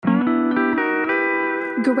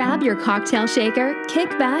Grab your cocktail shaker, kick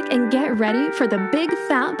back, and get ready for the big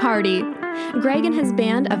fat party. Greg and his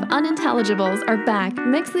band of unintelligibles are back,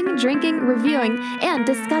 mixing, drinking, reviewing, and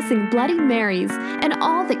discussing Bloody Marys and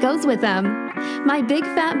all that goes with them. My Big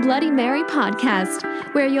Fat Bloody Mary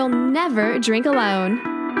podcast, where you'll never drink alone.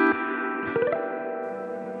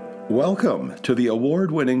 Welcome to the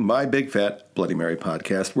award-winning My Big Fat Bloody Mary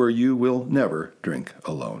podcast, where you will never drink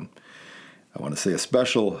alone. I want to say a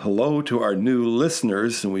special hello to our new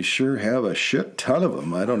listeners, and we sure have a shit ton of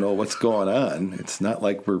them. I don't know what's going on. It's not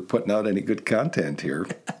like we're putting out any good content here.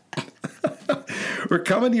 We're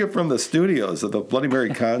coming to you from the studios of the Bloody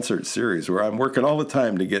Mary concert series, where I'm working all the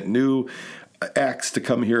time to get new acts to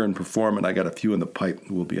come here and perform, and I got a few in the pipe.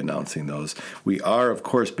 We'll be announcing those. We are, of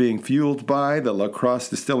course, being fueled by the La Crosse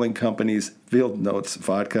Distilling Company's Field Notes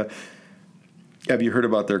Vodka. Have you heard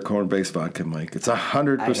about their corn-based vodka, Mike? It's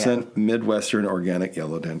 100% Midwestern organic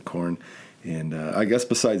yellow dent corn. And I guess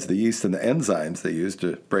besides the yeast and the enzymes they use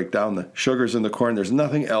to break down the sugars in the corn, there's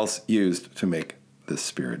nothing else used to make this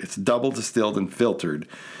spirit. It's double distilled and filtered,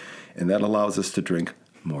 and that allows us to drink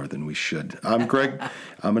more than we should. I'm Greg.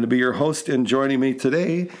 I'm going to be your host, and joining me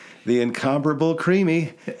today, the incomparable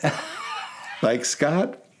Creamy, Mike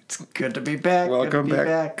Scott. It's good to be back. Welcome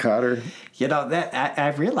back, Cotter. You know, that I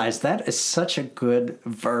realized that is such a good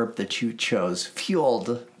verb that you chose,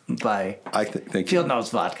 fueled by Field Notes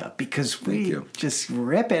Vodka, because we just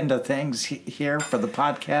rip into things here for the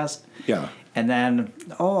podcast. Yeah. And then,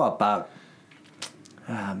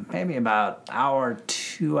 maybe about hour,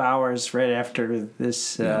 2 hours right after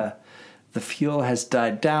this, the fuel has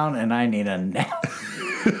died down and I need a nap.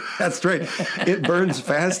 That's right. It burns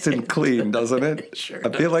fast and clean, doesn't it? It sure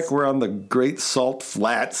I feel like we're on the Great Salt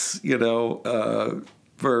Flats,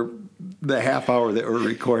 for the half hour that we're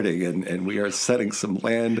recording, and we are setting some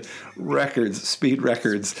land records, speed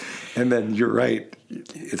records, and then you're right,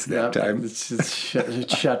 it's nap time.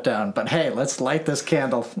 It's shut down. But hey, let's light this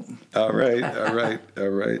candle. All right.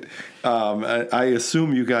 I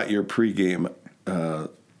assume you got your pregame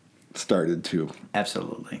started too.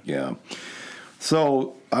 Absolutely. Yeah.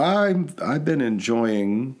 So I've been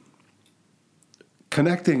enjoying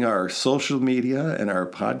connecting our social media and our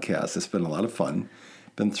podcast. It's been a lot of fun.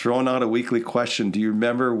 Been throwing out a weekly question. Do you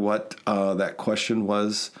remember what that question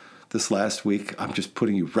was this last week? I'm just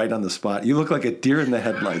putting you right on the spot. You look like a deer in the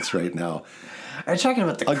headlights right now. Are you talking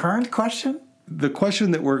about the current question? The question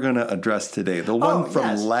that we're going to address today. The one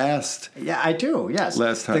from last... Yeah, I do, yes.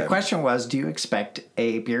 Last time. The question was, do you expect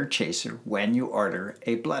a beer chaser when you order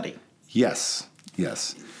a Bloody? Yes.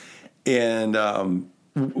 And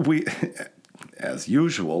we, as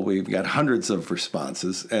usual, we've got hundreds of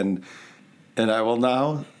responses, and I will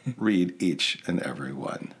now read each and every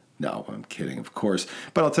one. No, I'm kidding, of course.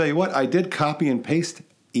 But I'll tell you what, I did copy and paste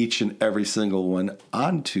each and every single one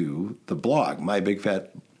onto the blog,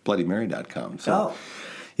 mybigfatbloodymary.com. So,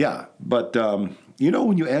 yeah, but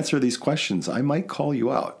when you answer these questions, I might call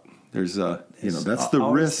you out. There's that's the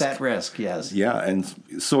risk. That risk, yes. Yeah, and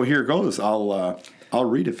so here goes. I'll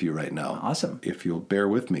read a few right now. Awesome. If you'll bear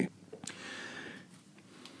with me.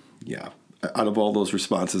 Yeah. Out of all those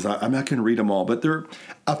responses, I'm not going to read them all, but there are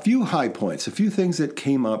a few high points, a few things that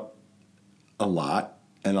came up a lot,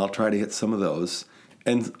 and I'll try to hit some of those,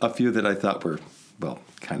 and a few that I thought were,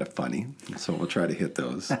 kind of funny, so we'll try to hit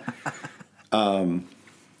those.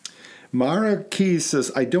 Mara Keys says,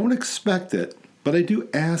 I don't expect it, but I do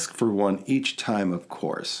ask for one each time, of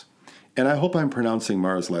course. And I hope I'm pronouncing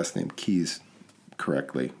Mara's last name, Keys,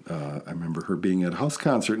 correctly. I remember her being at a house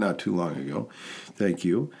concert not too long ago. Thank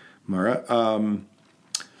you, Mara.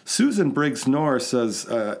 Susan Briggs-Knorr says,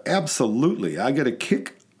 absolutely. I get a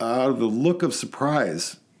kick out of the look of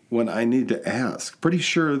surprise when I need to ask. Pretty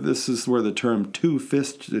sure this is where the term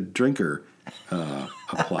two-fisted drinker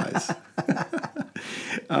applies.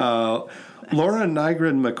 Laura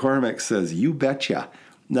Nygren McCormick says, you betcha.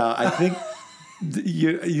 Now, I think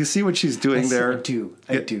you see what she's doing there?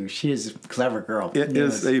 I do. She is a clever girl. It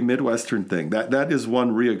is a Midwestern thing. That is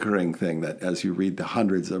one reoccurring thing that as you read the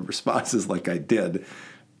hundreds of responses like I did,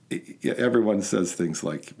 everyone says things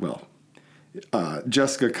like,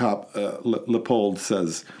 Jessica Kopp Leopold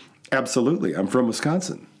says, absolutely, I'm from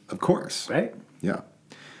Wisconsin. Of course. Right. Yeah.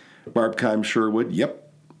 Barb Keim Sherwood,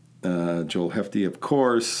 yep. Joel Hefty, of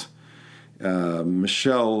course.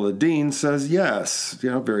 Michelle Ladine says, yes,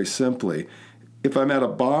 very simply. If I'm at a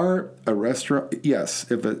bar, a restaurant, yes.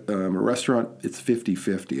 If at a restaurant, it's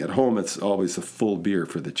 50-50. At home, it's always a full beer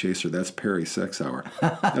for the chaser. That's Perry 6 Hour,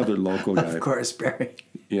 another local guy. Of course, Perry.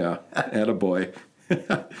 Yeah, attaboy.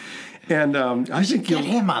 And I think get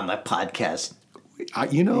him on the podcast.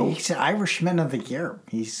 He's an Irishman of the Year.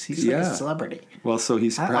 He's like a celebrity. Well, so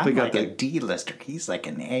he's probably got like a D-lister. He's like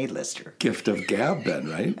an A-lister. Gift of gab then,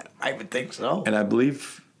 right? I would think so. And I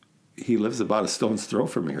believe he lives about a stone's throw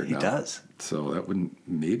from here now. He does. So that would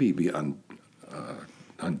maybe be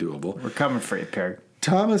undoable. We're coming for you, Perry.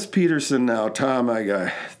 Thomas Peterson now. Tom,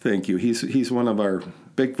 thank you. He's one of our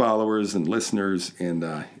big followers and listeners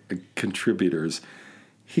and contributors.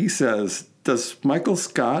 He says, does Michael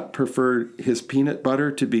Scott prefer his peanut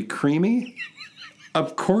butter to be creamy?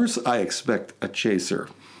 Of course I expect a chaser.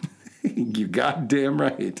 You goddamn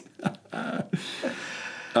right.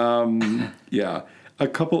 Yeah. A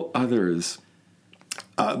couple others.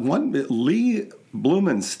 One, Lee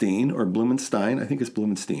Blumenstein, I think it's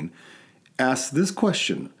Blumenstein, asks this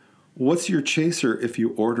question. What's your chaser if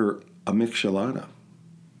you order a michelada?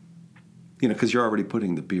 Because you're already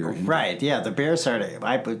putting the beer in. Right, yeah, the beer's already,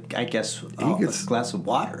 I guess, a glass of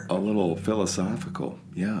water. A little philosophical,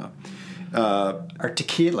 yeah. Or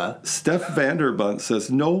tequila. Steph Vanderbunt says,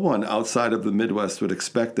 no one outside of the Midwest would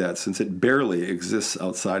expect that since it barely exists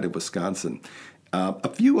outside of Wisconsin. A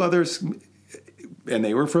few others, and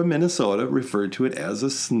they were from Minnesota, referred to it as a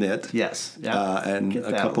snit. Yes. And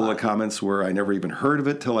a couple of comments were, I never even heard of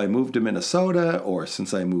it till I moved to Minnesota, or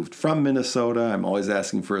since I moved from Minnesota, I'm always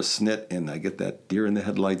asking for a snit, and I get that deer in the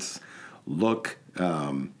headlights look.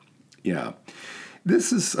 Yeah.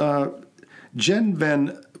 This is Jen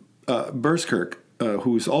Van Burskirk,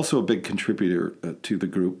 who's also a big contributor to the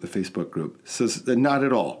group, the Facebook group, says that not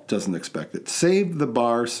at all, doesn't expect it. Save the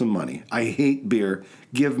bar some money. I hate beer.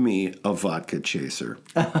 Give me a vodka chaser.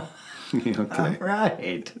 Okay. All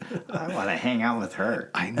right. I want to hang out with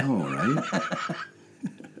her. I know, right?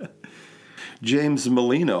 James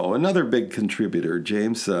Molino, another big contributor.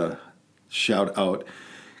 James, shout out.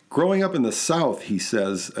 Growing up in the South, he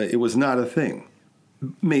says, it was not a thing.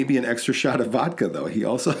 Maybe an extra shot of vodka, though. He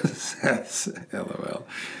also says, LOL.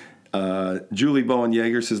 Julie Bowen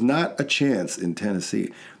Yeager says, not a chance in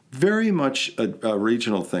Tennessee. Very much a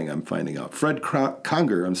regional thing, I'm finding out. Fred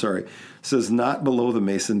Conger, says, not below the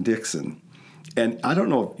Mason-Dixon. And I don't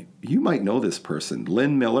know, you might know this person.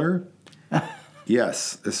 Lynn Miller?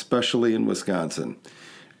 Yes, especially in Wisconsin.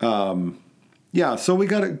 Yeah, so we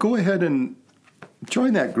got to go ahead and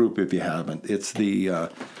join that group if you haven't. It's the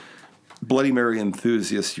Bloody Mary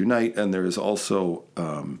Enthusiasts Unite, and there's also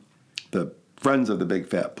the Friends of the Big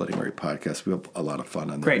Fat Bloody Mary podcast. We have a lot of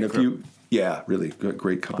fun on there. Great group. Yeah, really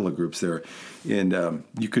great couple of groups there. And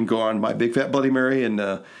you can go on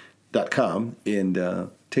myBigFatBloodyMary.com and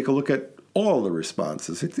take a look at all the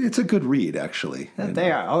responses. It's a good read, actually.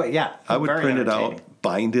 They are. Oh, yeah. I would print it out,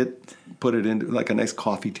 bind it, put it into like a nice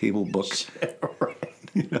coffee table book. Right.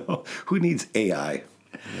 Who needs AI?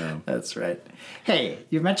 Yeah. That's right. Hey,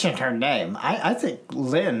 you mentioned her name. I think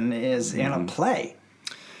Lynn is in a play.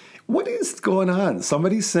 What is going on?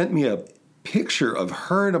 Somebody sent me a picture of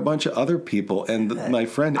her and a bunch of other people, and my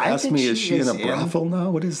friend asked me, is she in a brothel now?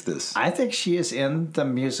 What is this? I think she is in the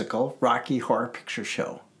musical Rocky Horror Picture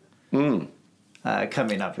Show. Coming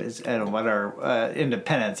up is at what our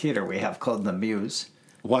independent theater we have called The Muse.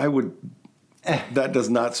 Why would... That does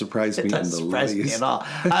not surprise me in the least. It doesn't surprise me at all.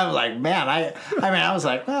 I'm like, man, I was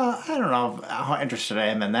like, well, I don't know how interested I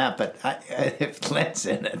am in that, but if Lynn's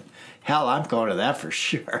in it, hell, I'm going to that for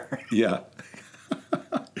sure. Yeah.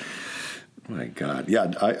 My God.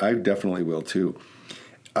 Yeah, I definitely will too.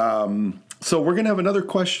 So we're going to have another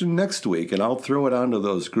question next week, and I'll throw it onto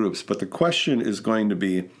those groups. But the question is going to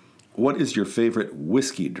be, what is your favorite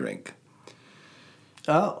whiskey drink?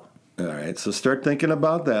 Oh. All right, so start thinking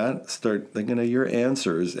about that. Start thinking of your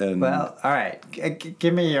answers, and well, all right.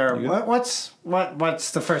 Give me your what's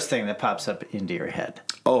the first thing that pops up into your head?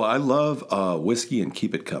 Oh, I love whiskey and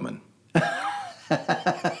keep it coming.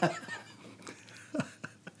 I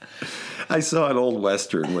saw an old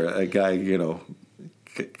Western where a guy,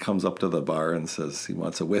 comes up to the bar and says he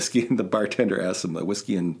wants a whiskey, and the bartender asks him, "A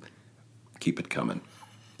whiskey and keep it coming."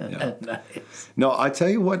 Yeah. Nice. No, I tell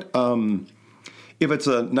you what. If it's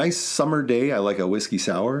a nice summer day, I like a whiskey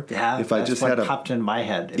sour. Yeah, if I just had popped in my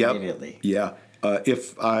head immediately. Yeah.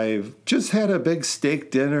 If I've just had a big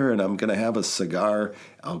steak dinner and I'm going to have a cigar,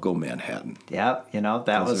 I'll go Manhattan. Yeah,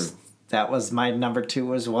 that was my number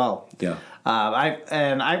 2 as well. Yeah.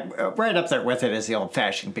 I right up there with it is the old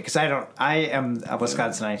fashioned because I am a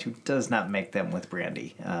Wisconsinite who does not make them with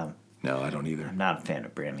brandy. No, I don't either. I'm not a fan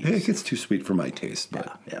of brandy. It gets too sweet for my taste.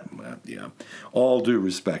 But yeah. All due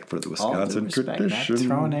respect for the Wisconsin tradition. Not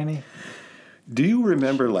throwing any. Do you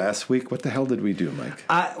remember last week? What the hell did we do, Mike?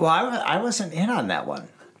 I wasn't in on that one.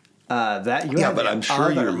 But I'm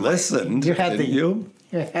sure you listened. You had the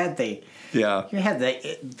Yeah. You had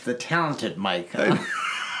the talented Mike.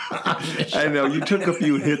 I know. You took a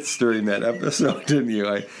few hits during that episode, didn't you?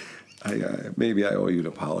 I maybe I owe you an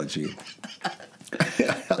apology.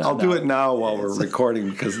 I'll do it now while we're recording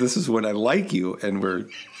because this is when I like you and we're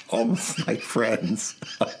almost like friends.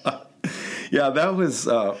 Yeah, that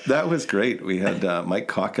was great. We had Mike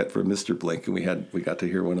Cockett from Mr. Blink, and we got to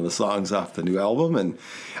hear one of the songs off the new album. And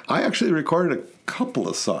I actually recorded a couple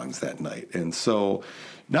of songs that night. And so,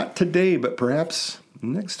 not today, but perhaps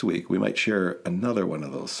next week we might share another one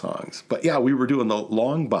of those songs. But yeah, we were doing the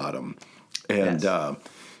Long Bottom, and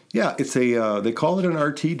yeah, it's they call it an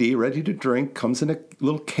RTD, ready to drink. Comes in a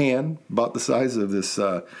little can about the size of this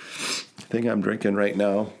thing I'm drinking right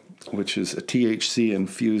now, which is a THC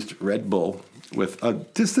infused Red Bull with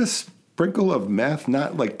just this sprinkle of meth,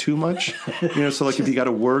 not like too much, So like if you got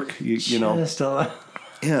to work, you know,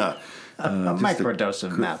 yeah, a microdose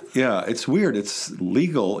of meth. Yeah, it's weird. It's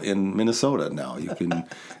legal in Minnesota now. You can,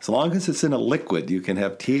 as long as it's in a liquid, you can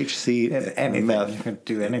have THC and meth. You can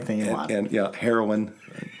do anything you want. And yeah, heroin.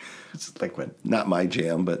 It's liquid. Not my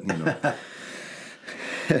jam, but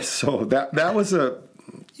So that was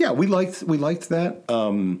we liked that.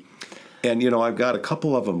 And I've got a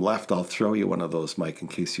couple of them left. I'll throw you one of those, Mike, in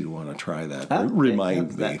case you want to try that.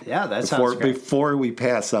 Remind me. That sounds great. Before we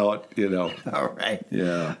pass out, All right.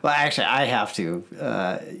 Yeah. Well, actually, I have to.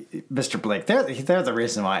 Mr. Blake, they're the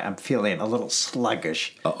reason why I'm feeling a little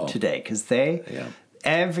sluggish today, because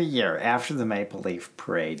every year after the Maple Leaf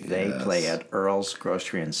Parade, they play at Earl's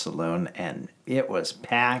Grocery and Saloon, and it was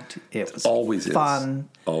packed. It was always fun.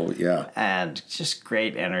 Oh, yeah. And just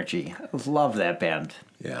great energy. I love that band.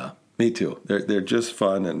 Yeah. Me too. They're just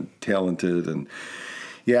fun and talented, and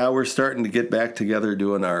we're starting to get back together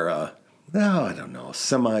doing our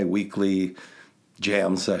semi-weekly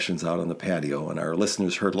jam sessions out on the patio. And our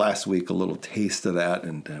listeners heard last week a little taste of that,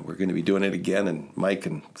 and we're going to be doing it again. And Mike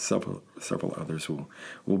and several others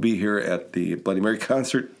will be here at the Bloody Mary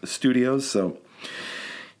Concert Studios, so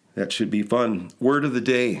that should be fun. Word of the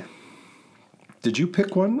day. Did you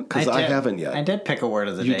pick one? Because I haven't yet. I did pick a word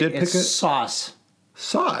of the day. You did pick it? Sauce.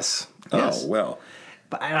 Sauce. Yes. Oh, well.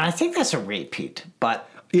 But I think that's a repeat, but...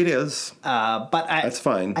 It is. But that's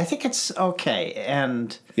fine. I think it's okay,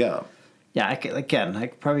 and... Yeah. Yeah, I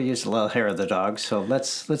could probably use a little hair of the dog, so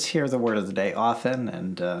let's hear the word of the day often,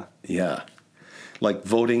 and... Yeah. Like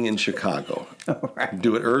voting in Chicago. Right.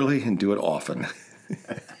 Do it early and do it often.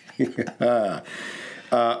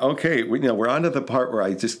 Okay, we're on to the part where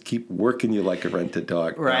I just keep working you like a rented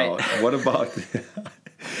dog. Right. Now, what about...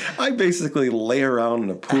 I basically lay around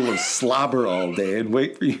in a pool of slobber all day and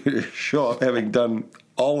wait for you to show up having done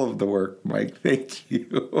all of the work, Mike. Thank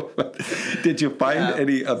you. Did you find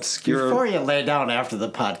any obscure... Before you lay down after the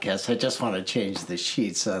podcast, I just want to change the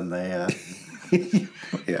sheets on the...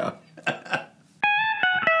 Yeah.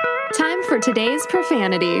 Time for today's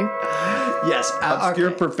profanity. Yes.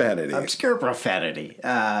 Obscure profanity. Obscure profanity.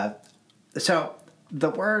 So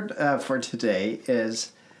the word for today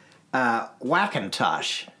is...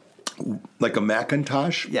 Wackintosh. Like a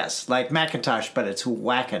Macintosh? Yes, like Macintosh, but it's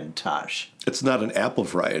Wackintosh. It's not an Apple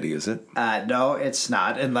variety, is it? No, it's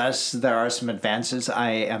not, unless there are some advances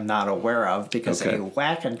I am not aware of, because a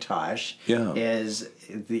Wackintosh is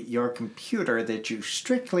your computer that you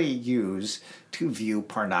strictly use to view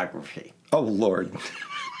pornography. Oh, Lord.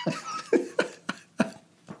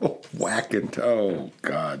 Wackintosh. Oh,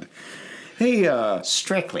 God. Hey,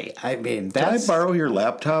 strictly. I mean, that's... Can I borrow your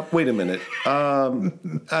laptop? Wait a minute.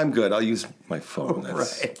 I'm good. I'll use my phone.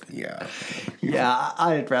 Right. Yeah. Yeah,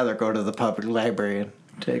 I'd rather go to the public library and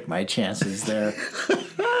take my chances there.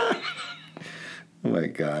 Oh, my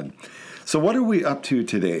God. So what are we up to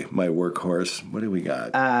today, my workhorse? What do we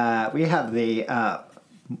got? We have the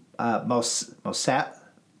Mosassa.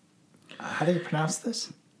 How do you pronounce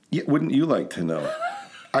this? Yeah, wouldn't you like to know?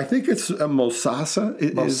 I think it's a Mosassa.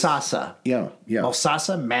 Mosassa. Yeah.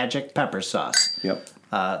 Mosassa magic pepper sauce. Yep.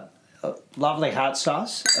 Lovely hot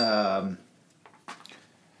sauce.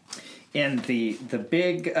 In the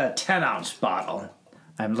big 10-ounce bottle.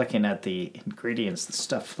 I'm looking at the ingredients, the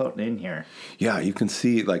stuff floating in here. Yeah, you can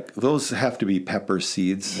see, like, those have to be pepper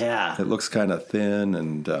seeds. Yeah. It looks kind of thin.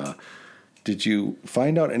 And did you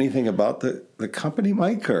find out anything about the company,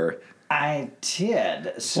 Mike, or... I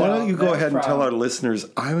did. So why don't you go ahead and tell our listeners,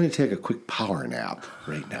 I'm going to take a quick power nap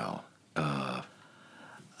right now.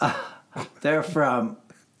 They're from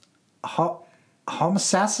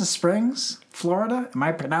Mosassa Springs, Florida. Am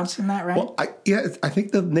I pronouncing that right? Well, I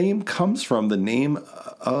think the name comes from the name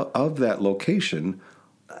of that location.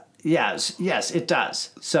 Yes, it does.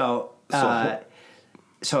 So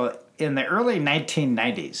in the early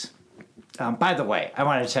 1990s, By the way, I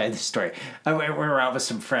want to tell you this story. We were out with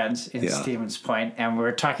some friends in Stevens Point, and we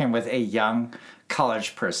were talking with a young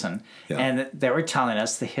college person, and they were telling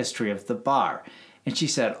us the history of the bar. And she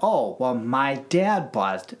said, "Oh, well, my dad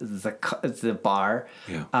bought the bar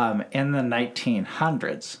in the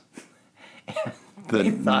 1900s." The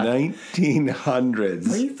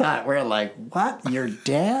 1900s. We thought, we're like, what? Your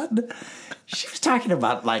dad? She was talking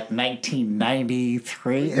about like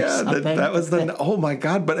 1993 or something. That was oh my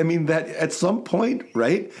God. But I mean, that at some point,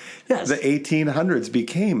 right? Yes. The 1800s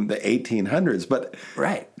became the 1800s. But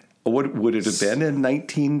right. Would it have been in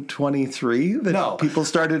 1923 that people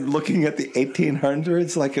started looking at the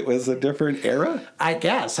 1800s like it was a different era? I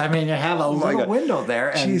guess. I mean, you have a little window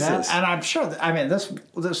there. And Jesus. And I'm sure,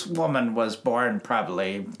 this woman was born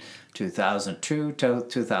probably 2002 to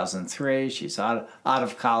 2003. She's out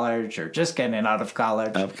of college or just getting out of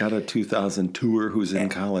college. I've got a 2002er who's in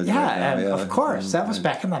college right now. And of course. That was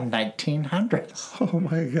back in the 1900s. Oh,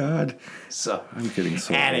 my God. So I'm getting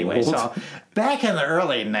so anyway, old. so back in the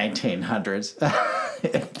early 1900s,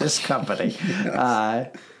 this company,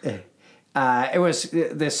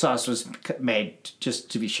 this sauce was made just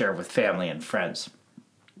to be shared with family and friends.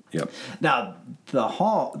 Yep. Now,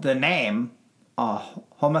 the name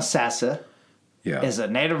Mosassa is a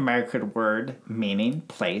Native American word meaning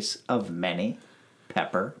place of many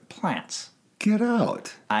pepper plants. Get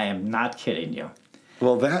out. I am not kidding you.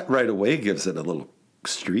 Well, that right away gives it a little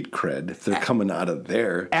street cred if they're coming out of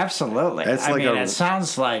there. Absolutely. It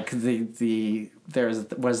sounds like there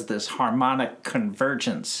was this harmonic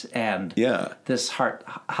convergence, and this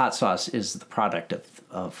hot sauce is the product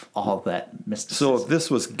of all that mysticism. So if this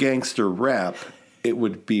was gangster rap, it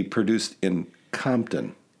would be produced in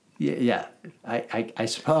Compton. Yeah, I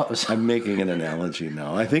suppose. I'm making an analogy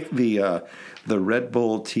now. I think the Red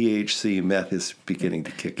Bull THC meth is beginning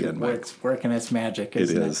to kick in. It's working its magic,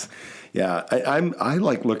 isn't it? It is. Yeah, I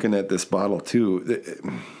like looking at this bottle too.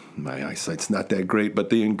 My eyesight's not that great, but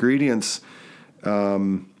the ingredients: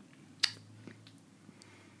 tomato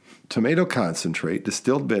concentrate,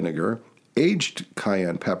 distilled vinegar, aged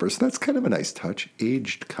cayenne peppers. That's kind of a nice touch.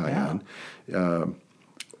 Aged cayenne,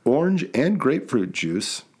 orange and grapefruit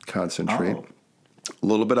juice concentrate. A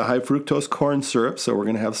little bit of high fructose corn syrup, so we're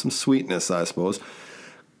going to have some sweetness, I suppose.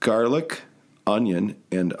 Garlic, onion,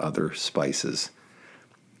 and other spices.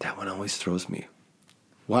 That one always throws me.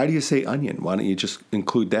 Why do you say onion? Why don't you just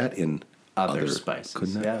include that in other spices?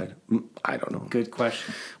 Couldn't I don't know. Good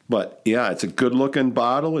question. But yeah, it's a good looking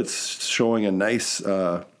bottle. It's showing a nice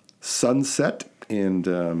sunset, and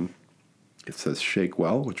it says shake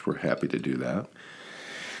well, which we're happy to do that.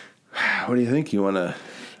 What do you think? You want to?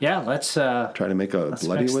 Yeah, let's try to make a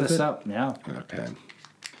bloody mix with this it. Up. Yeah. Okay.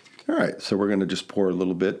 All right. So we're going to just pour a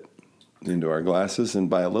little bit into our glasses, and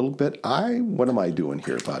by a little bit, what am I doing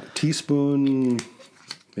here? About a teaspoon,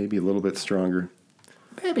 maybe a little bit stronger.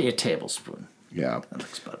 Maybe a tablespoon. Yeah. That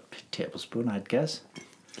looks about a tablespoon, I'd guess.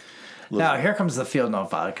 Now here comes the field note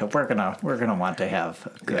vodka. We're gonna want to have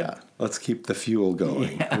a good. Yeah. Let's keep the fuel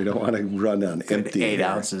going. Yeah. We don't want to run on empty. 8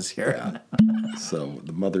 ounces here. Yeah. So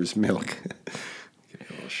the mother's milk. Give me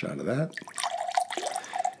a little shot of that.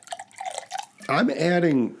 I'm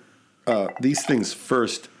adding these things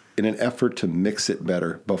first in an effort to mix it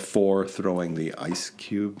better before throwing the ice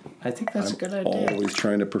cube. I think that's a good idea. I'm always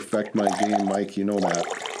trying to perfect my game, Mike. You know that.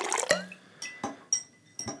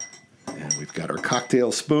 And we've got our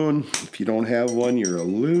cocktail spoon. If you don't have one, you're a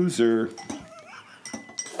loser.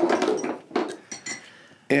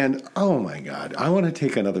 And, oh my God, I want to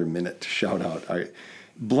take another minute to shout out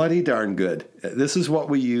Bloody Darn Good. This is what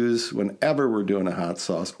we use whenever we're doing a hot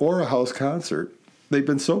sauce or a house concert. They've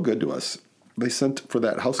been so good to us. They sent for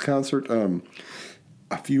that house concert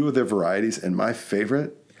a few of their varieties, and my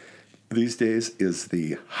favorite these days is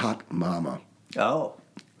the Hot Mama. Oh.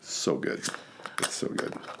 So good. It's so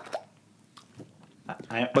good.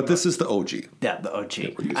 But this is the OG. Yeah, the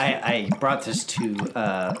OG. I brought this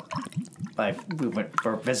to... we went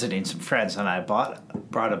for visiting some friends, and I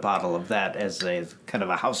brought a bottle of that as a kind of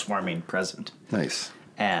a housewarming present. Nice.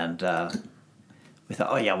 And we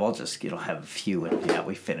thought, we'll just have a few, and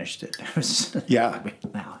we finished it. Yeah.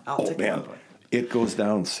 Now I'll take one. It goes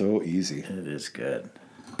down so easy. It is good.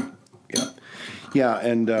 Yeah. Yeah,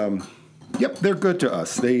 and they're good to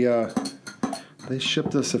us. They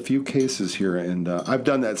shipped us a few cases here, and I've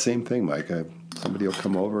done that same thing, Mike. Somebody will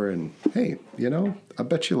come over and, hey, I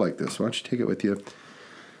bet you like this. Why don't you take it with you?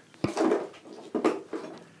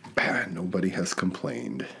 Nobody has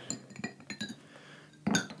complained.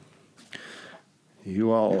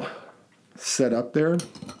 You all set up there?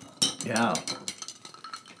 Yeah.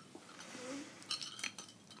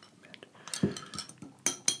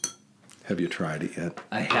 Have you tried it yet?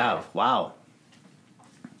 I have. Wow.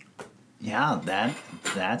 Yeah,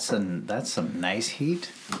 that's some nice heat.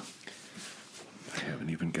 I haven't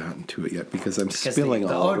even gotten to it yet because I'm spilling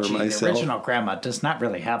all over myself. The original grandma does not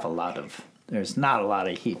really have there's not a lot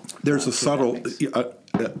of heat. There's a subtle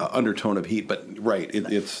undertone of heat, but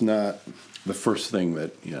it's not the first thing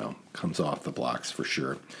that comes off the blocks for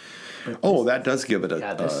sure. That does give it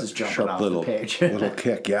a sharp little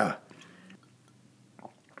kick, yeah.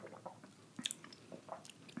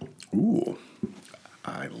 Ooh,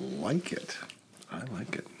 I like it.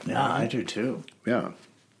 Yeah, I do too. Yeah.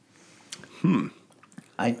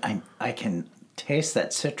 I can taste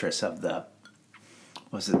that citrus of the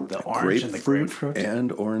orange and the grapefruit?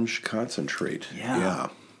 And orange concentrate. Yeah.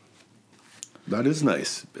 That is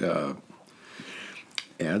nice.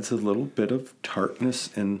 Adds a little bit of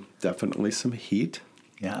tartness and definitely some heat.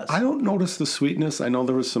 Yes. I don't notice the sweetness. I know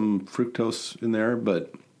there was some fructose in there,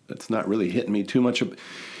 but it's not really hitting me too much.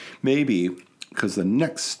 Maybe because the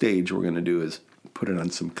next stage we're going to do is put it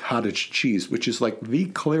on some cottage cheese, which is like the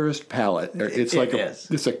clearest palette. It's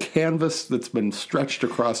it's a canvas that's been stretched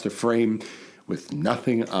across a frame with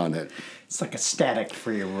nothing on it. It's like a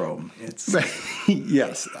static-free room. It's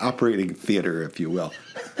yes, operating theater, if you will.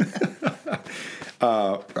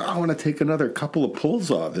 I want to take another couple of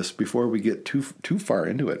pulls off this before we get too far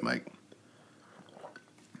into it, Mike,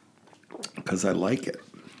 because I like it,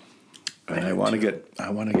 and I want to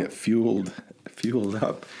get fueled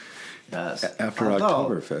up. Yes. After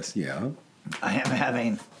Oktoberfest, yeah.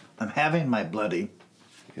 I'm having my bloody.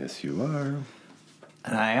 Yes, you are.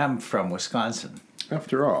 And I am from Wisconsin.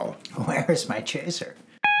 After all. Where is my chaser?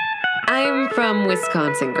 I'm from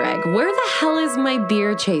Wisconsin, Greg. Where the hell is my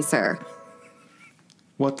beer chaser?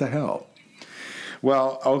 What the hell?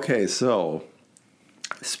 Well, okay, so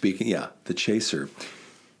the chaser.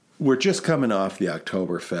 We're just coming off the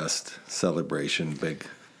Oktoberfest celebration, big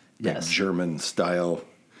German style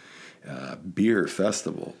beer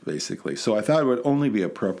festival, basically. So I thought it would only be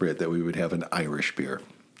appropriate that we would have an Irish beer.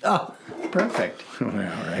 Oh, perfect. All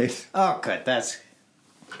right. Oh, good.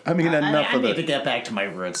 I need to get back to my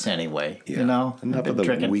roots anyway. Yeah. I've been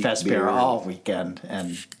drinking fest beer all weekend,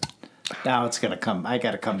 and now it's going to come. I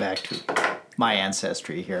got to come back to my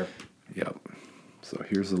ancestry here. Yep. So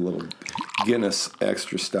here's a little Guinness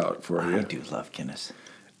Extra Stout for you. I do love Guinness.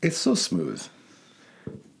 It's so smooth.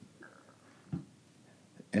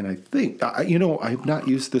 And I think, I've not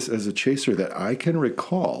used this as a chaser that I can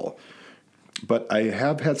recall, but I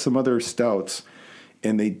have had some other stouts,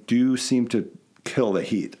 and they do seem to kill the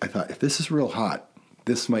heat. I thought, if this is real hot,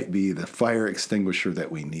 this might be the fire extinguisher that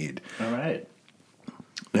we need. All right.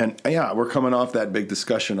 And, we're coming off that big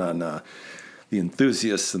discussion on the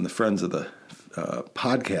enthusiasts and the friends of the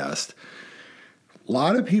podcast. A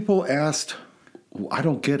lot of people asked, I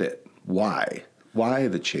don't get it. Why? Why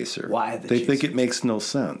the chaser? They think it makes no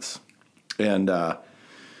sense. And I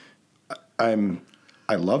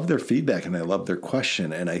love their feedback and I love their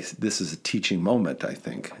question. And this is a teaching moment, I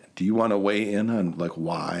think. Do you want to weigh in on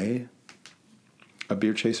why a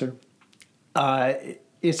beer chaser?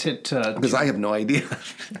 Is it because I have no idea.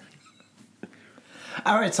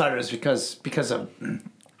 I always thought it was because of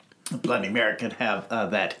Bloody Mary can have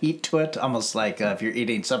that heat to it, almost like if you're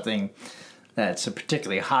eating something that's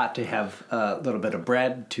particularly hot, to have a little bit of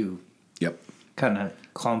bread to kind of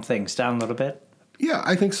calm things down a little bit. Yeah,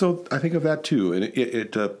 I think so. I think of that too. And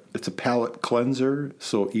it's a palate cleanser.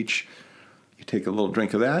 So you take a little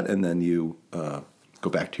drink of that, and then you go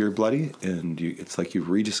back to your bloody, and it's like you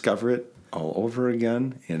rediscover it all over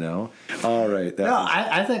again. All right.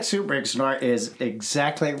 I think Super Ignore is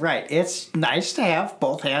exactly right. It's nice to have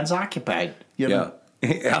both hands occupied. Yeah,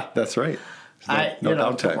 that's right. No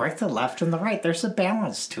downtime. The right, the left, and the right. There's a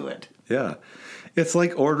balance to it. Yeah, it's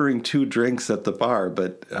like ordering 2 drinks at the bar,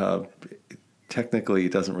 but technically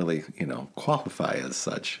it doesn't really, qualify as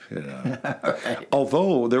such. Right.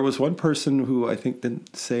 Although there was one person who I think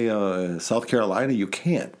didn't say South Carolina you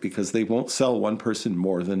can't, because they won't sell one person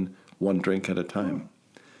more than 1 drink at a time.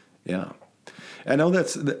 Yeah. I know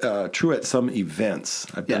that's true at some events.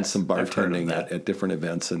 I've done some bartending at different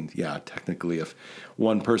events, and technically if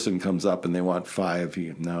one person comes up and they want 5,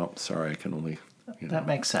 no, sorry, I can only... That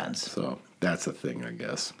makes sense. So that's a thing, I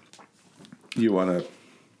guess. You want to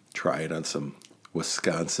try it on some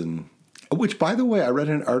Wisconsin, which, by the way, I read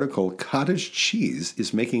an article, cottage cheese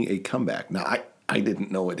is making a comeback. Now, I didn't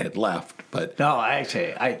know it had left, but... No,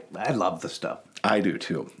 I love the stuff. I do,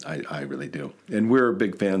 too. I really do. And we're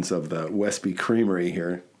big fans of the Westby Creamery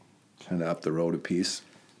here, kind of up the road a piece.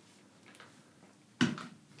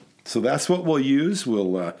 So that's what we'll use.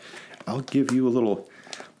 I'll give you a little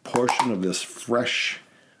portion of this fresh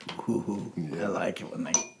Ooh, yeah. I like it when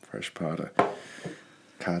they... Fresh pot of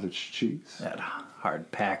cottage cheese. That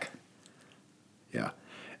hard pack. Yeah.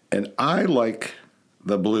 And I like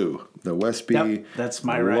the blue, the Westby. Yep, that's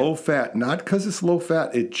my low fat. Not because it's low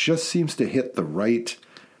fat. It just seems to hit the right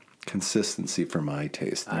consistency for my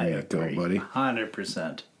taste. There you go, buddy.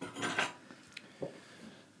 100%.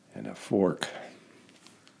 And a fork.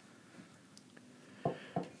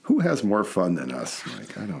 Who has more fun than us,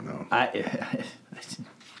 Mike? I don't know. I've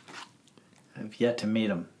yet to meet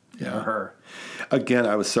him or her. Again,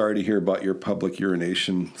 I was sorry to hear about your public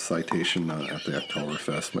urination citation at the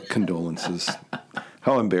Oktoberfest. My condolences.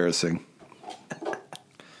 How embarrassing.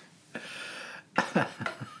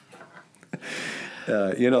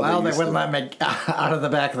 They wouldn't let me out of the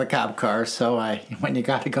back of the cop car, so when you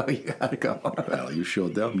got to go, you got to go. Well, you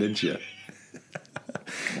showed them, didn't you?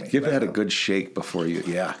 Give that a good shake before you...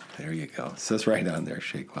 Yeah, there you go. It says right on there,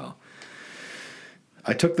 shake well.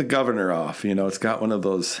 I took the governor off. It's got one of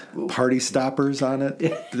those party stoppers on it.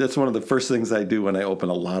 That's one of the first things I do when I open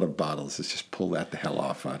a lot of bottles is just pull that the hell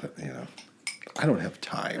off on it, I don't have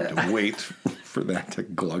time to wait for that to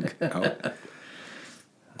glug out.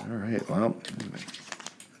 All right, well...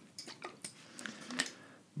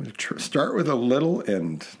 I'm going to start with a little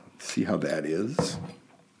and see how that is.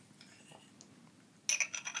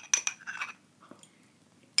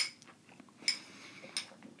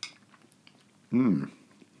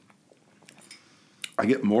 I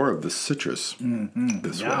get more of the citrus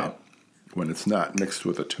this way when it's not mixed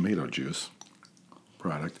with a tomato juice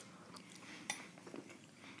product.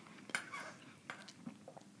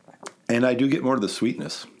 And I do get more of the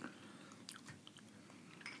sweetness.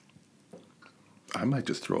 I might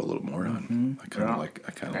just throw a little more on. I kind of like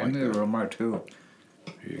that. I need a little more too.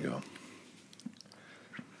 Here you go.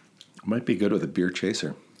 Might be good with a beer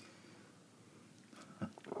chaser.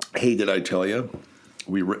 Hey, did I tell you?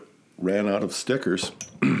 We ran out of stickers.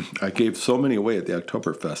 I gave so many away at the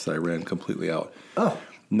Oktoberfest that I ran completely out. Oh.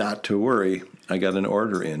 Not to worry. I got an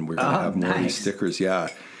order in. We're going to have more of these stickers. Yeah.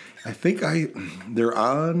 I think they're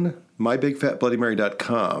on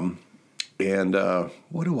mybigfatbloodymary.com. And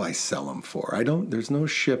what do I sell them for? There's no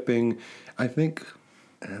shipping. I think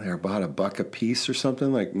they're about $1 a piece or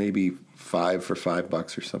something, like maybe 5 for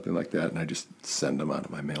 $5 or something like that. And I just send them out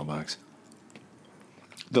of my mailbox.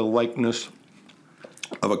 The likeness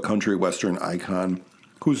of a country western icon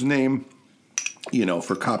whose name,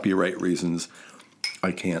 for copyright reasons,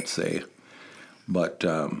 I can't say. But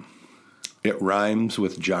it rhymes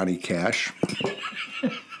with Johnny Cash.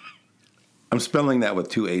 I'm spelling that with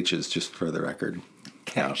 2 H's, just for the record.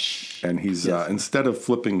 Cash. And he's, instead of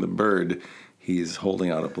flipping the bird, he's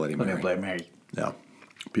holding out a Bloody Mary. Bloody Mary. Yeah.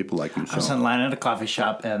 People like him so. I was in line at a coffee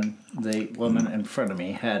shop, and the woman in front of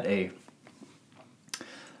me had a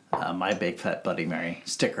My Big Fat Bloody Mary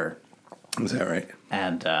sticker. Is that right?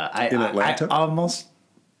 And in Atlanta? I almost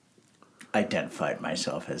identified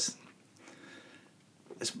myself as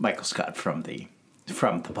Michael Scott from the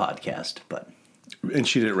podcast, but... And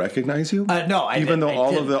she didn't recognize you? No, I didn't. Even though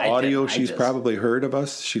all of the audio she's probably heard of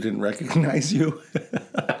us, she didn't recognize you?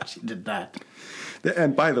 She did not.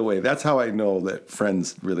 And by the way, that's how I know that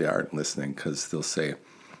friends really aren't listening, because they'll say,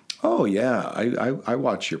 oh, yeah, I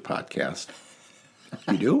watch your podcast.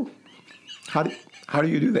 You do? How do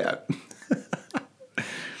you do that?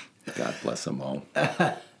 God bless them all.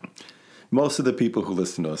 Most of the people who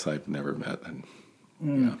listen to us I've never met, and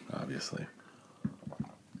yeah, obviously.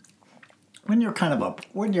 When you're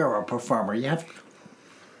a performer, you have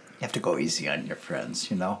to go easy on your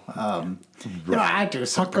friends, I do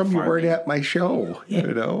some How come you weren't at my show?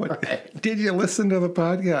 Right. Did you listen to the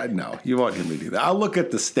podcast? No, you won't hear me do that. I'll look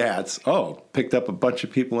at the stats. Oh, picked up a bunch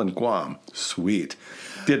of people in Guam. Sweet.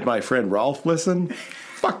 Did my friend Rolf listen?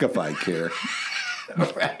 Fuck if I care.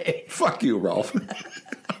 Right. Fuck you, Rolf.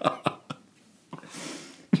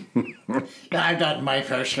 I've done my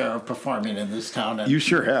fair share of performing in this town. And you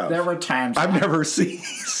sure have. There were times... I've never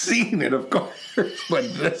seen it, of course,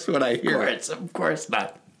 but that's what I hear. Of course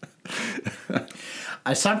not.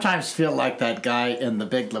 I sometimes feel like that guy in The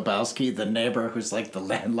Big Lebowski, the neighbor who's like the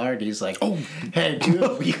landlord. He's like, hey, dude,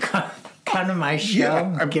 will you come to my show?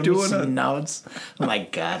 Yeah, I'm give me some notes. Oh, my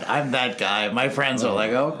God, I'm that guy. My friends are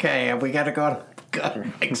like, okay, we got to go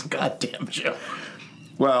to Mike's goddamn show.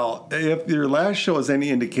 Well, if your last show is any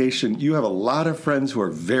indication, you have a lot of friends who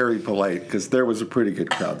are very polite, because there was a pretty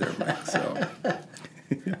good crowd there, Mike. So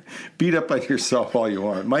beat up on yourself all you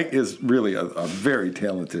want. Mike is really a very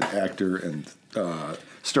talented actor and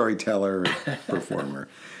storyteller and performer.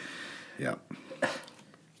 Yeah.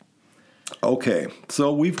 Okay,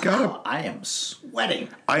 so we've got I am sweating.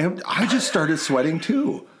 I just started sweating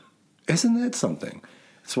too. Isn't that something?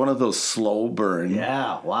 It's one of those slow burn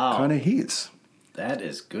kind of heats. That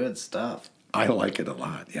is good stuff. I like it a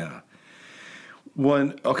lot, yeah.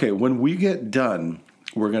 When we get done,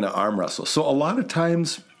 we're going to arm wrestle. So a lot of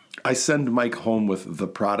times I send Mike home with the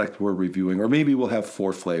product we're reviewing, or maybe we'll have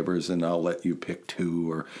 4 flavors and I'll let you pick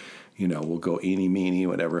 2, or, we'll go eeny, meeny,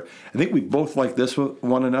 whatever. I think we both like this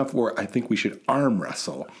one enough where I think we should arm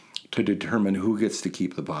wrestle to determine who gets to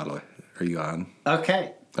keep the bottle. Are you on?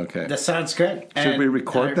 Okay. That sounds good. Should we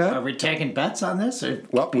record that? Are we taking bets on this?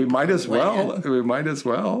 Well, we might as well. We might as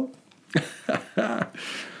well.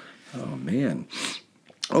 Oh, man.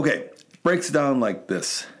 Okay, breaks down like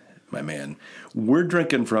this, my man. We're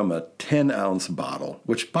drinking from a 10-ounce bottle,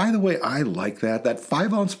 which, by the way, I like that. That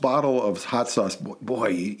 5-ounce bottle of hot sauce, boy,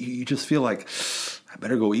 you just feel like, I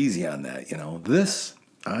better go easy on that, This,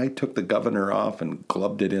 I took the governor off and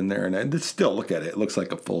glubbed it in there, and still, look at it. It looks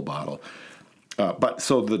like a full bottle.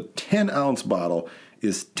 So the 10-ounce bottle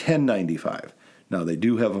is $10.95. Now, they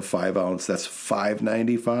do have a 5-ounce. That's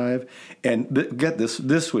 $5.95. And get this,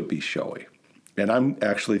 this would be showy. And I'm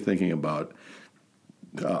actually thinking about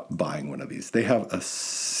buying one of these. They have a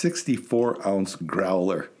 64-ounce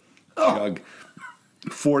growler jug,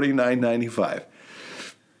 $49.95.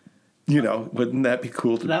 Wouldn't that be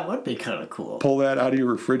cool? That would be kind of cool. Pull that out of your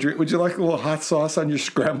refrigerator. Would you like a little hot sauce on your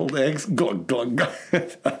scrambled eggs? Glug, glug,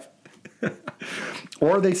 glug.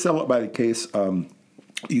 Or they sell it by the case.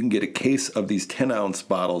 You can get a case of these 10-ounce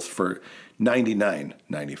bottles for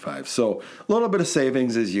 $99.95. So a little bit of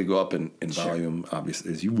savings as you go up in volume,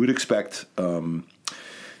 obviously, as you would expect.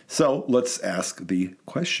 So let's ask the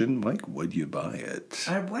question, Mike, would you buy it?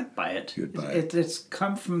 I would buy it. You would buy it. It's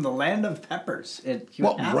come from the land of peppers.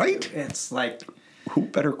 Right? It's like... Who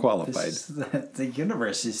better qualified? The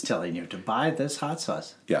universe is telling you to buy this hot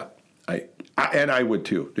sauce. Yeah. I would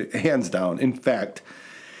too, hands down. In fact,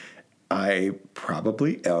 I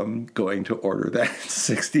probably am going to order that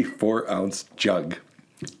 64-ounce jug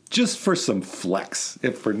just for some flex,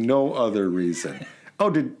 if for no other reason. Oh,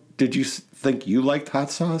 did you think you liked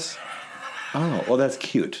hot sauce? Oh, well, that's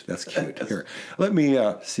cute. That's cute. Here, let me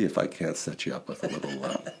see if I can't set you up with a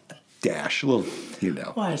little dash, a little,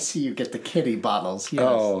 Well, I see you get the kitty bottles. Yes.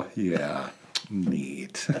 Oh, yeah.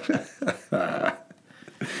 Neat.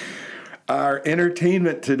 Our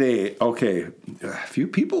entertainment today. Okay, a few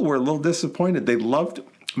people were a little disappointed. They loved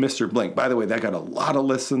Mr. Blink. By the way, that got a lot of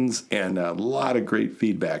listens and a lot of great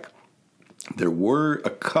feedback. There were a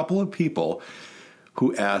couple of people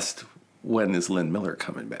who asked, when is Lynn Miller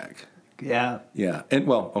coming back? Yeah. Yeah. And,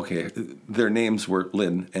 well, okay, their names were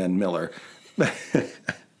Lynn and Miller.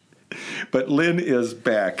 But Lynn is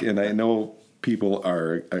back, and I know people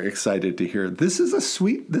are excited to hear. This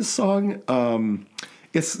song,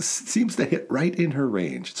 it seems to hit right in her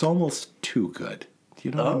range. It's almost too good. Do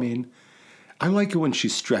you know what I mean? I like it when she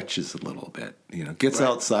stretches a little bit, gets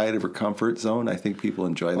outside of her comfort zone. I think people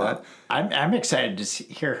enjoy that. I'm excited to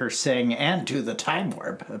hear her sing and do the time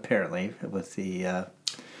warp, apparently, with the...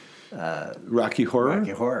 Rocky Horror?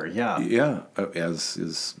 Rocky Horror, yeah. Yeah, as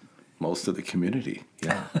is most of the community,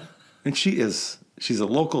 yeah. And she's a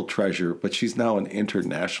local treasure, but she's now an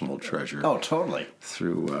international treasure. Oh, totally.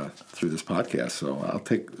 Through this podcast, so I'll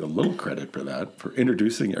take a little credit for that, for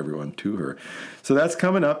introducing everyone to her. So that's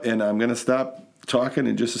coming up, and I'm going to stop talking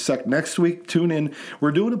in just a sec. Next week, tune in.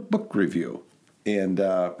 We're doing a book review, and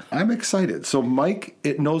I'm excited. So Mike,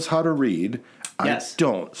 it knows how to read. Yes, I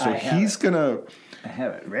don't. So he's going to... I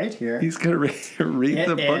have it right here. He's going to read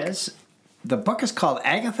the book. The book is called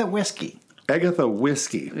Agatha Whiskey. Agatha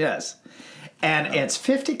Whiskey. Yes. And it's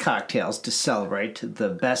 50 cocktails to celebrate the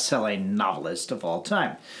best-selling novelist of all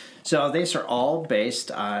time. So these are all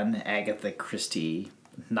based on Agatha Christie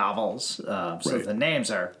novels. So the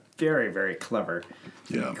names are very, very clever.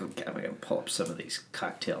 Yeah. I'm going to pull up some of these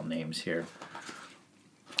cocktail names here.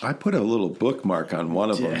 I put a little bookmark on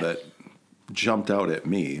one of them that jumped out at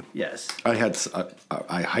me. Yes. I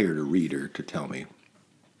hired a reader to tell me.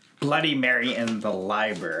 Bloody Mary in the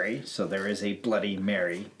library. So there is a Bloody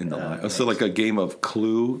Mary. In the library. So like a game of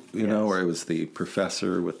Clue, know, where it was the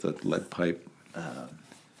professor with the lead pipe.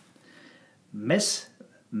 Miss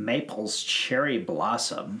Maple's Cherry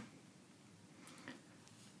Blossom.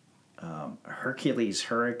 Hercules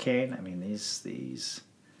Hurricane. I mean, these...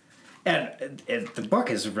 And the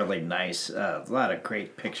book is really nice. A lot of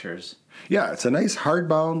great pictures. Yeah, it's a nice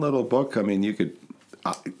hardbound little book. I mean, you could...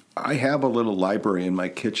 I have a little library in my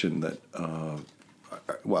kitchen that,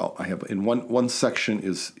 I have in one section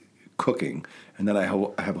is cooking, and then I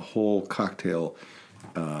have a whole cocktail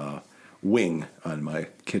wing on my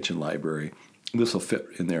kitchen library. this will fit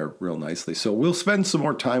in there real nicely. So we'll spend some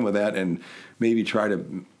more time with that and maybe try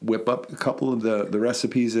to whip up a couple of the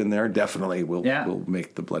recipes in there. Definitely we'll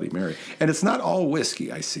make the Bloody Mary. And it's not all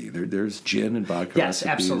whiskey, I see. There's gin and vodka yes,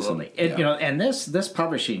 recipes. Absolutely. And, and this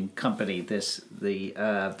publishing company, the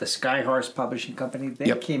Skyhorse Publishing Company,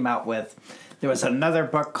 they came out with, there was another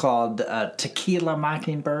book called Tequila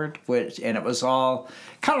Mockingbird, and it was all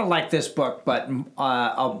kind of like this book, but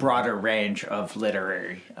a broader range of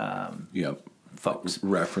literary folks.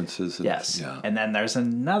 References. And then there's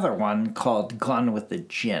another one called Gone with the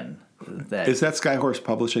Gin. Is that Skyhorse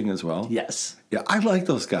Publishing as well? Yes. Yeah, I like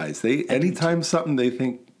those guys. Anytime something they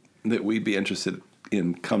think that we'd be interested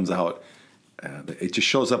in comes out, it just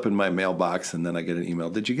shows up in my mailbox, and then I get an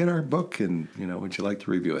email. Did you get our book? And would you like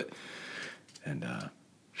to review it? And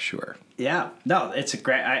sure. Yeah. No, it's a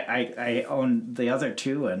great. I own the other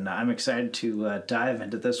two, and I'm excited to dive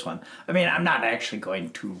into this one. I mean, I'm not actually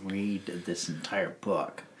going to read this entire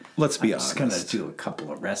book. Let's be honest. I'm just going to do a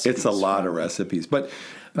couple of recipes. It's a lot of recipes, but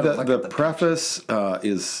the preface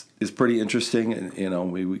is pretty interesting,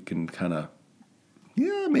 and we can kind of.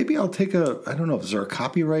 Yeah, maybe I'll take I don't know. Is there a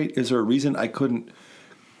copyright? Is there a reason I couldn't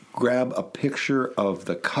grab a picture of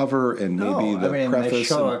the cover and maybe preface they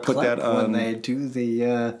show and put that on when they do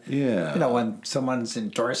the when someone's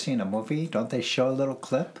endorsing a movie, don't they show a little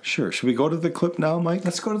clip? Sure. Should we go to the clip now, Mike?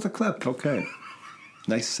 Let's go to the clip. Okay.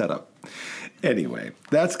 Nice setup. Anyway,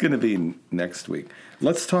 that's going to be next week.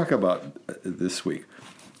 Let's talk about this week.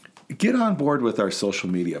 Get on board with our social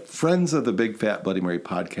media, Friends of the Big Fat Bloody Mary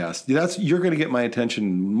podcast. You're going to get my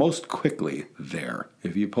attention most quickly there.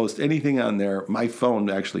 If you post anything on there, my phone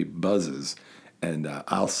actually buzzes, and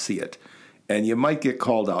I'll see it. And you might get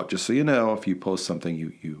called out, just so you know. If you post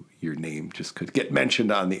something, your name just could get mentioned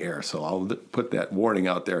on the air. So I'll put that warning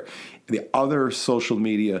out there. The other social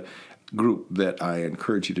media group that I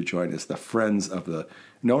encourage you to join is the Friends of the...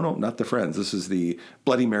 No, not the Friends. This is the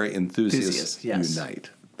Bloody Mary Enthusiasts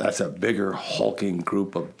Unite. That's a bigger, hulking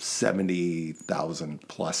group of 70,000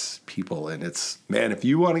 plus people. And if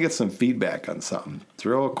you want to get some feedback on something,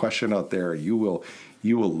 throw a question out there. You will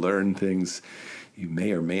learn things you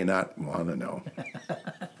may or may not want to know.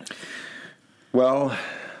 Well,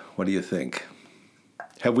 what do you think?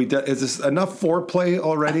 Have we done? Is this enough foreplay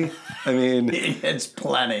already? I mean, it's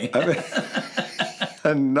plenty.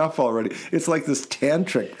 Enough already. It's like this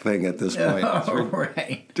tantric thing at this point. Oh,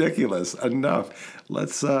 right. Ridiculous. Enough.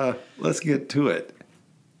 Let's get to it.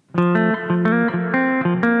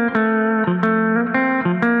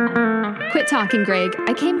 Quit talking, Greg.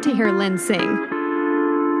 I came to hear Lynn sing.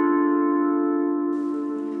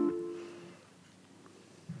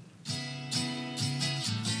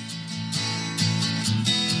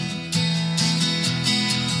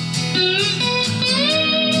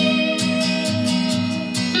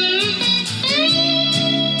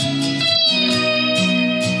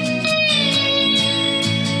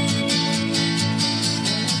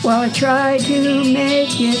 Well, I tried to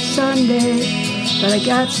make it Sunday, but I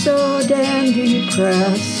got so damn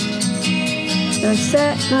depressed. I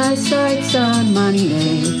set my sights on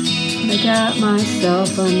Monday, and I got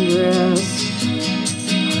myself undressed.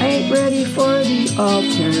 I ain't ready for the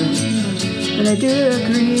altar, but I do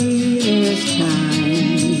agree there's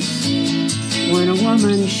times when a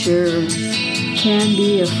woman sure can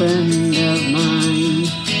be a friend of mine.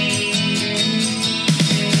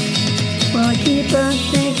 Well, I keep on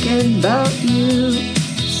thinking about you,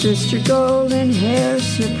 Sister Golden Hair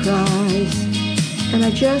Surprise, and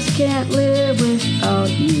I just can't live without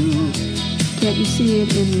you. Can't you see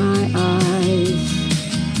it in my eyes?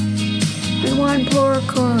 And one poor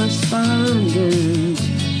correspondent,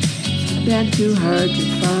 been too hard to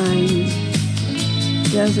find,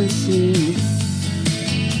 doesn't seem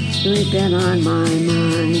really been on my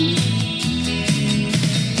mind.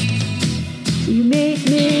 You meet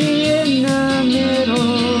me in the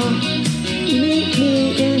middle, you meet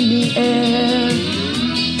me in the air.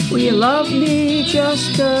 Will you love me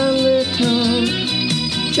just a little,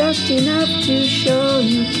 just enough to show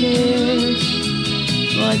you care?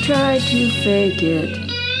 Well, I tried to fake it,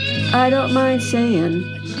 I don't mind saying,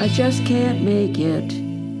 I just can't make it.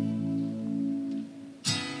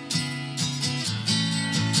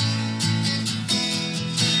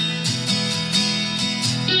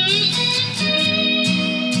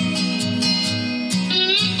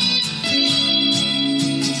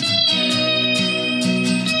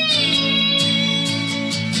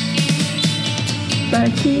 But I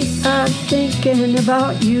keep on thinking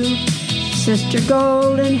about you, Sister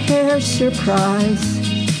Golden Hair Surprise.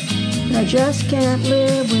 I just can't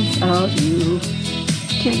live without you.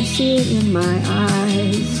 Can't you see it in my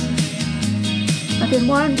eyes? I've been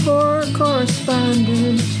one poor correspondent,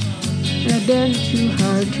 I've been too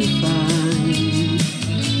hard to find.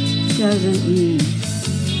 Doesn't mean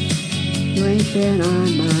you ain't been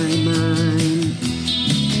on my mind.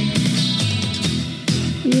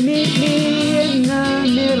 You meet me in the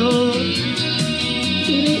middle.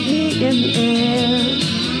 You meet me in the air.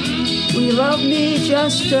 We love me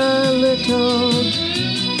just a little,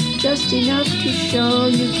 just enough to show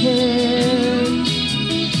you care.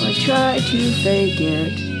 I try to fake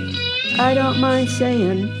it. I don't mind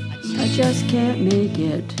saying I just can't make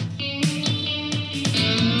it.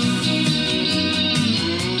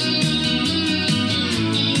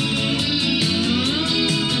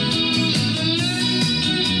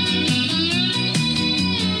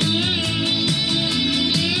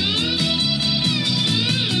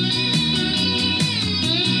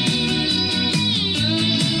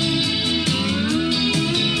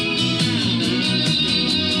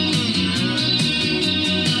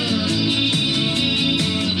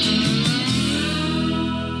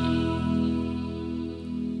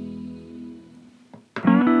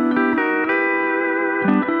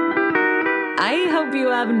 I hope you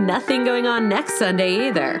have nothing going on next Sunday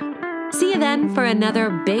either. See you then for another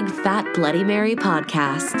Big Fat Bloody Mary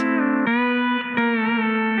podcast.